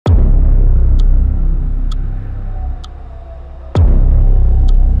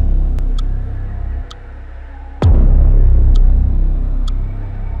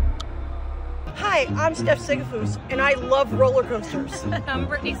Hi, I'm Steph Sigafoos, and I love roller coasters. I'm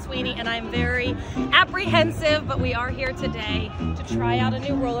Brittany Sweeney, and I'm very apprehensive, but we are here today to try out a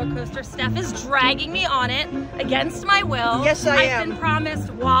new roller coaster. Steph is dragging me on it against my will. Yes, I am. I've been promised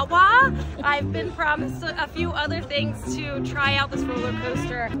Wawa. I've been promised a few other things to try out this roller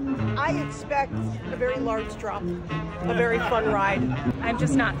coaster. I expect a very large drop, a very fun ride. I'm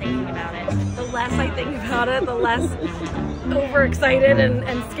just not thinking about it. The less I think about it, the less overexcited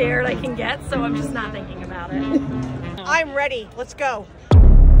and scared I can get, so I'm just not thinking about it. I'm ready. Let's go.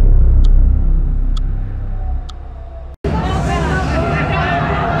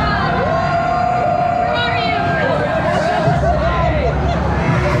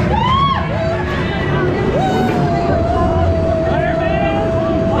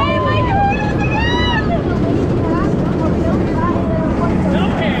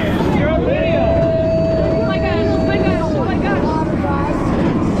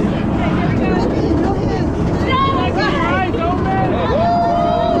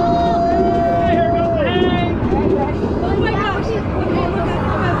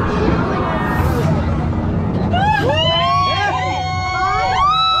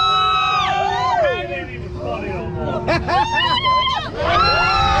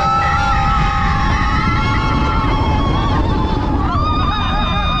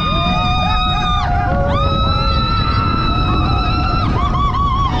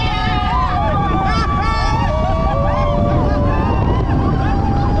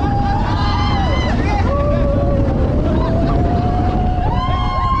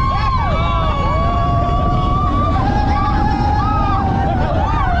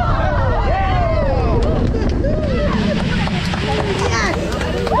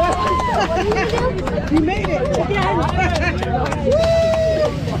 You made it again.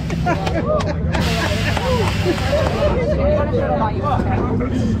 Oh my god!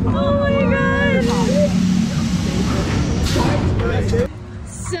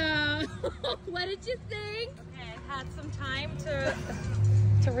 So, what did you think? I had some time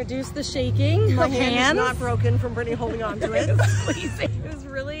to reduce the shaking. My hand is not broken from Brittany holding on to it. It was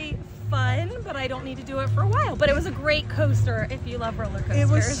really fun, but I don't need to do it for a while. But it was a great coaster if you love roller coasters. It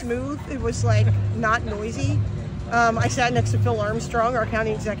was smooth. It was like not noisy. I sat next to Phil Armstrong, our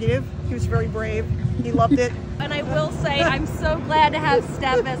county executive. He was very brave. He loved it. And I will say, I'm so glad to have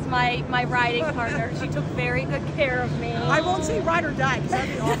Steph as my riding partner. She took very good care of me. I won't say ride or die, because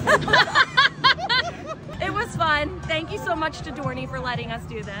that'd be awful. It was fun. Thank you so much to Dorney for letting us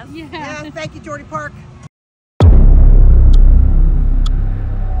do this. Yeah, thank you, Dorney Park.